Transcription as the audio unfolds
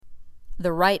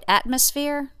The right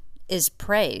atmosphere is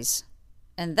praise.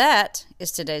 And that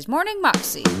is today's Morning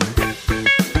Moxie.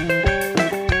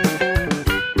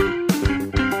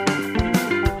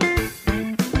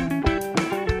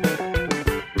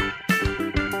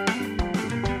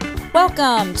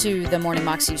 Welcome to the Morning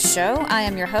Moxie Show. I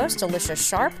am your host, Alicia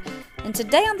Sharp. And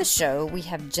today on the show, we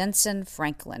have Jentezen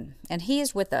Franklin. And he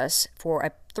is with us for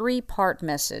a 3-part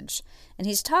message. And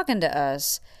he's talking to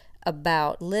us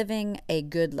about living a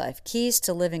good life, keys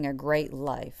to living a great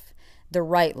life, the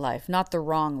right life, not the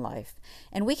wrong life.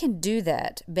 And we can do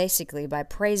that basically by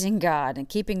praising God and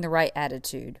keeping the right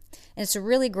attitude. And it's a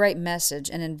really great message,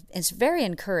 and it's very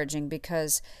encouraging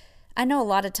because I know a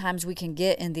lot of times we can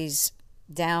get in these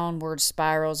downward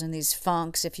spirals and these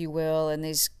funks, if you will, and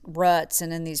these ruts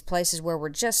and in these places where we're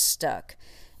just stuck.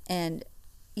 And,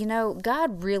 you know,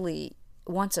 God really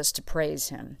wants us to praise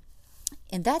Him.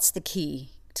 And that's the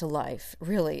key to life,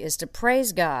 really, is to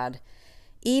praise God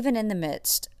even in the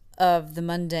midst of the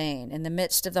mundane, in the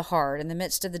midst of the hard, in the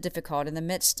midst of the difficult, in the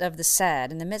midst of the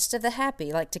sad, in the midst of the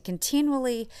happy, like to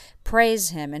continually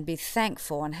praise Him and be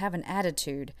thankful and have an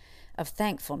attitude of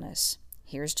thankfulness.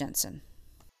 Here's Jentezen.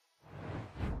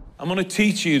 I'm going to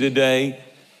teach you today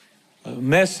a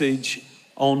message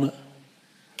on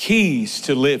keys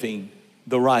to living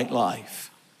the right life.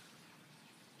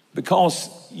 Because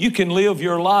you can live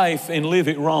your life and live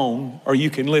it wrong, or you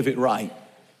can live it right.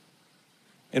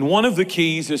 And one of the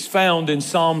keys is found in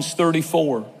Psalms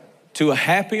 34 to a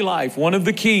happy life. One of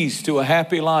the keys to a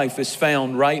happy life is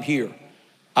found right here.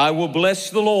 I will bless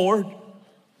the Lord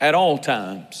at all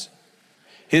times.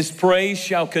 His praise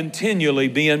shall continually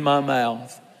be in my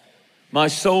mouth. My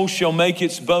soul shall make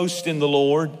its boast in the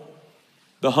Lord.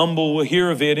 The humble will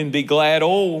hear of it and be glad.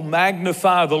 Oh,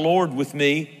 magnify the Lord with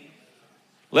me.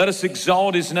 Let us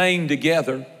exalt His name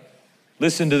together.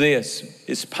 Listen to this.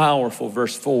 It's powerful.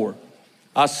 Verse 4.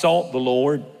 I sought the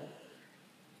Lord,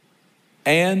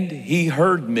 and He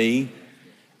heard me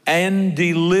and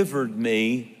delivered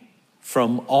me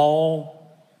from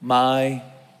all my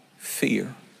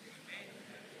fear.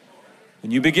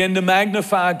 When you begin to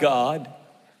magnify God,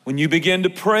 when you begin to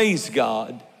praise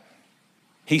God,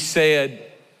 He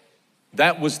said,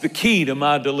 that was the key to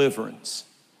my deliverance.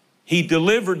 He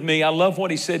delivered me. I love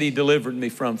what He said He delivered me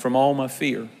from all my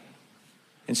fear.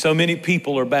 And so many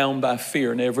people are bound by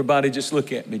fear. And everybody just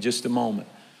look at me just a moment.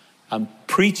 I'm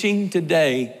preaching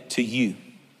today to you.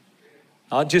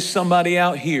 Not just somebody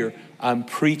out here. I'm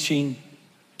preaching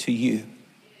to you.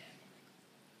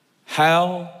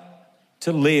 How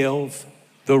to live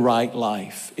the right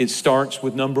life. It starts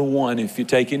with number 1. If you're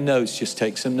taking notes, just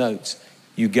take some notes.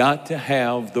 You got to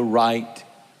have the right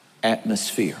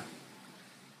atmosphere.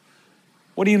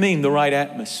 What do you mean, the right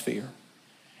atmosphere?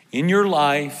 In your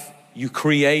life, you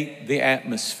create the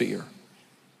atmosphere.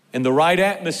 And the right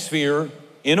atmosphere,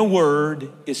 in a word,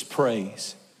 is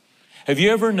praise. Have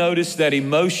you ever noticed that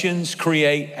emotions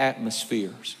create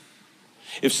atmospheres?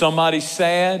 If somebody's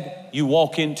sad, you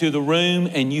walk into the room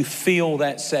and you feel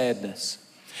that sadness.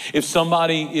 If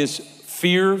somebody is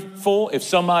fearful, if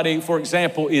somebody, for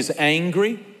example, is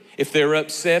angry, if they're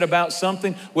upset about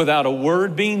something, without a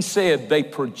word being said, they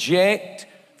project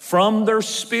from their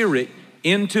spirit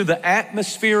into the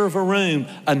atmosphere of a room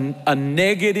a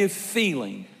negative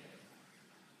feeling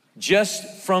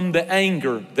just from the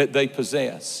anger that they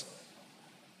possess.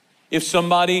 If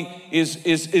somebody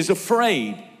is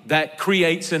afraid, that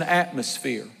creates an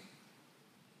atmosphere.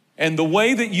 And the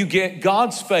way that you get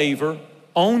God's favor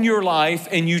on your life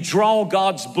and you draw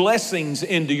God's blessings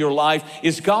into your life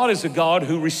is God is a God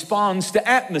who responds to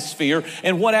atmosphere.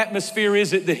 And what atmosphere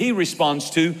is it that He responds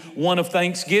to? One of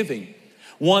thanksgiving,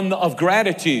 one of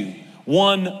gratitude,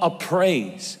 one of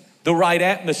praise. The right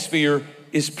atmosphere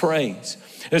is praise.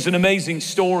 There's an amazing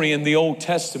story in the Old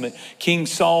Testament. King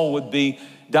Saul would be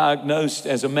diagnosed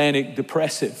as a manic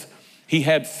depressive. He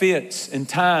had fits and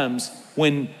times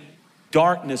when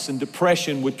darkness and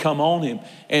depression would come on him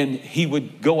and he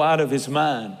would go out of his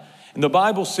mind. And the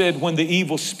Bible said when the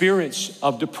evil spirits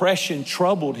of depression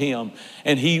troubled him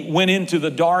and he went into the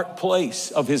dark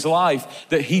place of his life,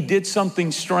 that he did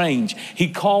something strange. He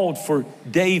called for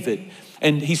David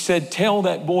and he said, tell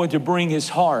that boy to bring his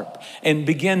harp and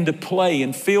begin to play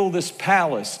and fill this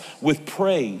palace with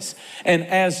praise. And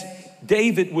as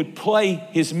David would play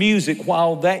his music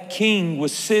while that king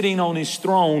was sitting on his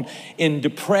throne in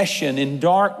depression, in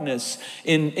darkness,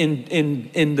 in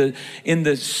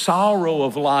the sorrow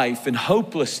of life and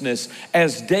hopelessness.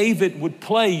 As David would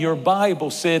play, your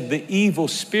Bible said the evil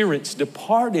spirits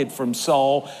departed from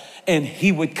Saul and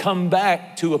he would come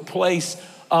back to a place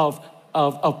of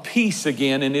of peace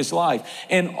again in his life.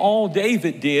 And all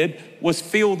David did was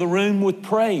fill the room with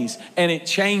praise, and it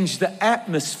changed the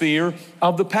atmosphere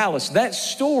of the palace. That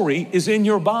story is in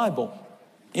your Bible.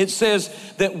 It says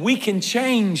that we can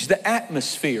change the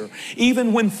atmosphere,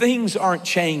 even when things aren't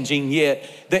changing yet,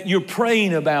 that you're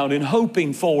praying about and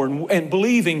hoping for and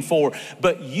believing for,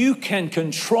 but you can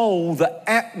control the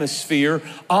atmosphere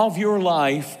of your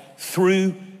life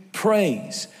through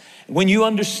praise. When you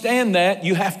understand that,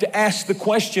 you have to ask the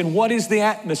question, what is the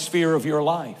atmosphere of your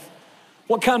life?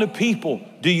 What kind of people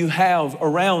do you have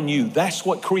around you? That's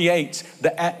what creates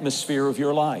the atmosphere of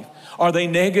your life. Are they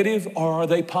negative or are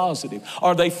they positive?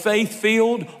 Are they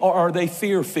faith-filled or are they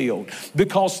fear-filled?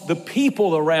 Because the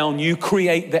people around you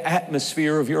create the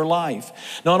atmosphere of your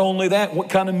life. Not only that, what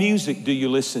kind of music do you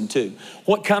listen to?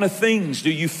 What kind of things do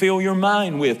you fill your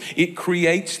mind with? It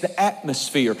creates the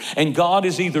atmosphere. And God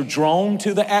is either drawn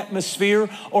to the atmosphere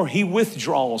or He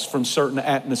withdraws from certain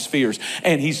atmospheres.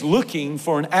 And He's looking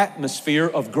for an atmosphere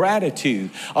of gratitude,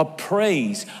 of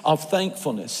praise, of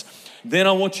thankfulness. Then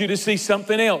I want you to see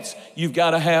something else. You've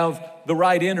got to have the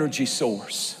right energy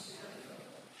source.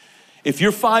 If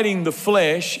you're fighting the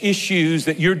flesh, issues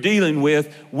that you're dealing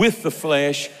with the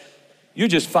flesh, you're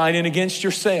just fighting against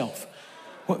yourself.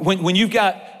 When you've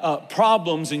got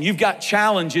problems and you've got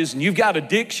challenges and you've got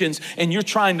addictions and you're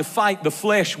trying to fight the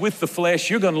flesh with the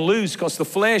flesh, you're going to lose because the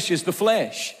flesh is the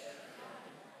flesh.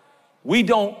 We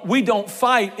don't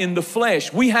fight in the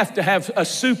flesh. We have to have a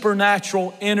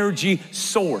supernatural energy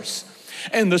source.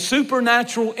 And the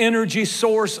supernatural energy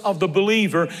source of the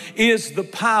believer is the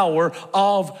power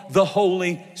of the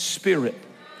Holy Spirit.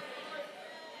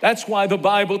 That's why the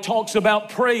Bible talks about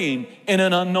praying in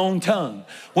an unknown tongue.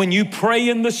 When you pray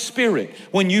in the Spirit,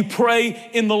 when you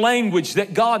pray in the language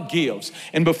that God gives,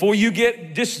 and before you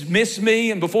dismiss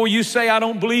me and before you say I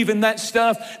don't believe in that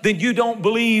stuff, then you don't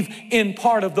believe in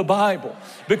part of the Bible.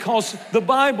 Because the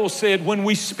Bible said when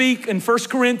we speak in 1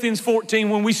 Corinthians 14,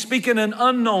 when we speak in an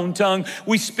unknown tongue,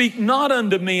 we speak not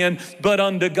unto men, but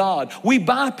unto God. We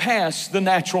bypass the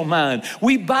natural mind.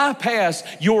 We bypass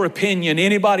your opinion,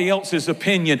 anybody else's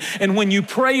opinion. And when you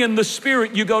pray in the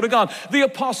Spirit, you go to God. The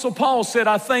Apostle Paul said,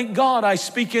 I thank God I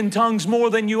speak in tongues more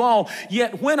than you all.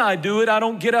 Yet when I do it, I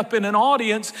don't get up in an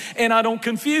audience and I don't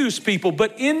confuse people.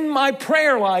 But in my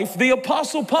prayer life, the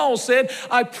Apostle Paul said,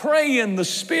 I pray in the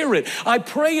Spirit. I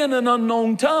pray in an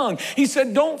unknown tongue. He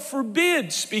said, don't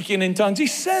forbid speaking in tongues. He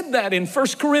said that in 1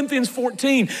 Corinthians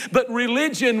 14. But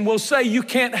religion will say you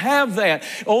can't have that.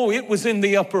 Oh, it was in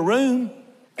the upper room.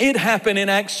 It happened in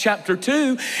Acts chapter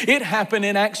 2. It happened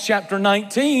in Acts chapter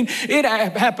 19. It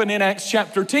happened in Acts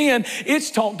chapter 10.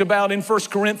 It's talked about in 1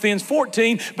 Corinthians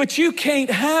 14, but you can't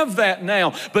have that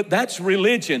now. But that's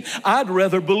religion. I'd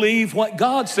rather believe what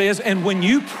God says. And when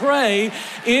you pray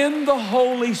in the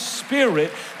Holy Spirit,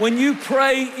 when you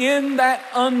pray in that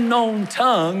unknown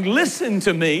tongue, listen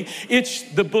to me, it's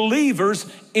the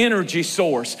believer's energy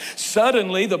source.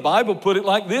 Suddenly, the Bible put it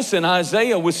like this in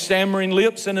Isaiah, with stammering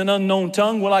lips and an unknown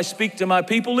tongue will I speak to my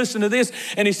people. Listen to this.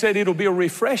 And he said, it'll be a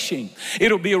refreshing.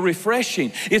 It'll be a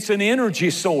refreshing. It's an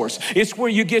energy source. It's where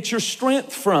you get your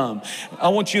strength from. I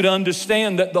want you to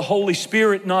understand that the Holy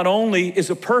Spirit not only is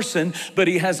a person, but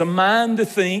He has a mind to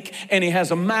think and He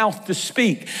has a mouth to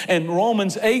speak. And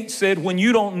Romans 8 said, when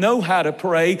you don't know how to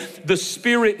pray, the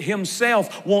Spirit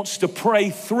Himself wants to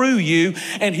pray through you,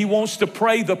 and He wants to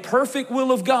pray the perfect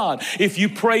will of God. If you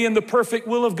pray in the perfect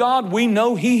will of God, we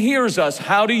know He hears us.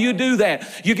 How do you do that?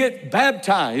 You get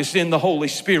baptized in the Holy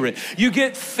Spirit. You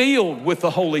get filled with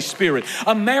the Holy Spirit.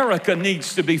 America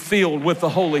needs to be filled with the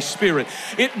Holy Spirit.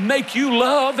 It make you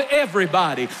love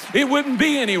everybody. It wouldn't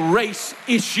be any race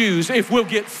issues if we'll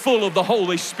get full of the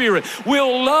Holy Spirit.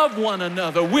 We'll love one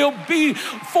another. We'll be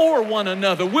for one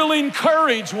another. We'll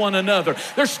encourage one another.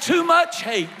 There's too much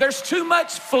hate. There's too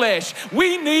much flesh.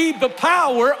 We need the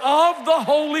power of the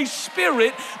Holy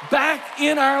Spirit back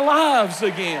in our lives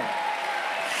again.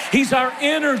 He's our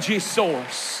energy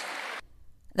source.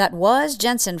 That was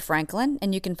Jentezen Franklin,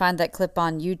 and you can find that clip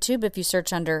on YouTube if you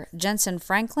search under Jentezen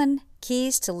Franklin,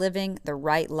 Keys to Living the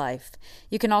Right Life.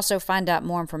 You can also find out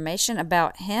more information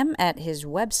about him at his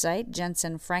website,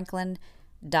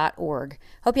 jentezenfranklin.org.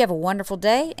 Hope you have a wonderful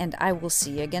day, and I will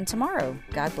see you again tomorrow.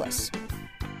 God bless.